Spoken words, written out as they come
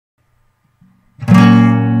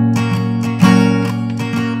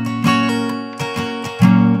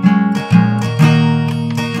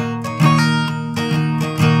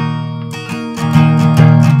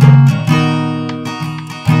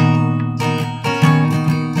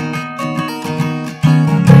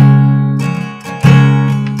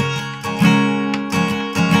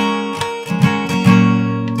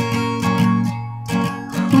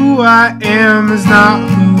is not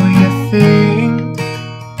who you think,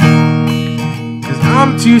 'cause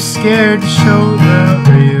I'm too scared to show the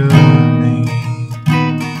real me.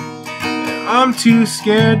 I'm too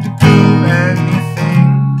scared to prove anything,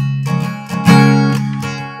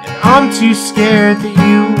 and I'm too scared that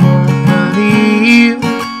you won't believe.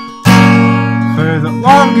 For the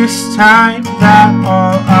longest time that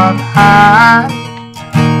all I've had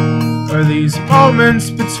are these moments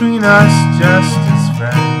between us just as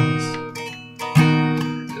friends,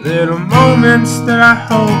 little moments that I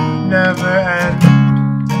hope never end,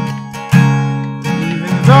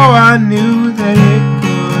 even though I knew that it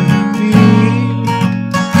couldn't be.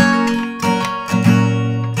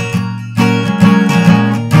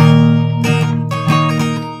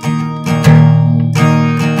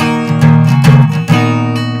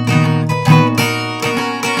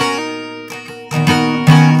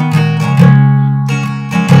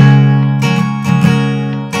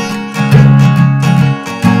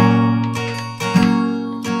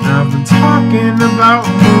 Talking about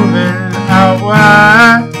moving out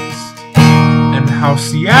west, and how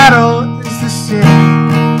Seattle is the city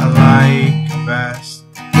I like best.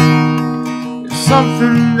 There's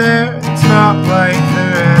something there that's not like the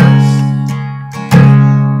rest,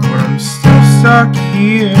 but I'm still stuck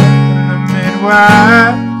here in the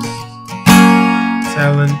Midwest,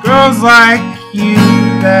 telling girls like you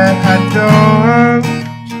that I don't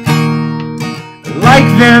like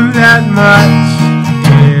them that much,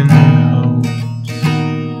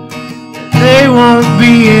 they won't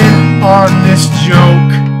be in on this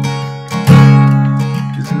joke.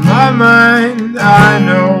 'Cause in my mind I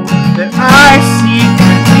know that I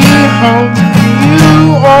secretly hope you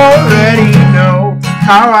already know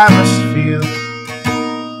how I must feel.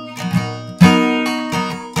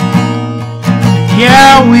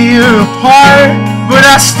 Yeah, we're apart, but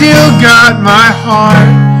I still got my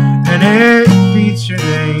heart, and it beats your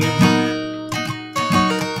name.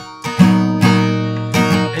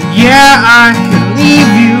 Yeah, I could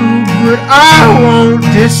leave you, but I won't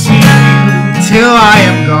deceive you till I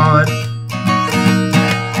am gone.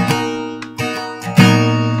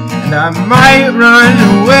 And I might run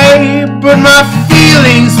away, but my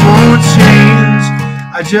feelings won't change.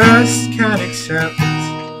 I just can't accept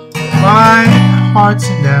my heart's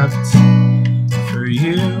inept for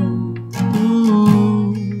you.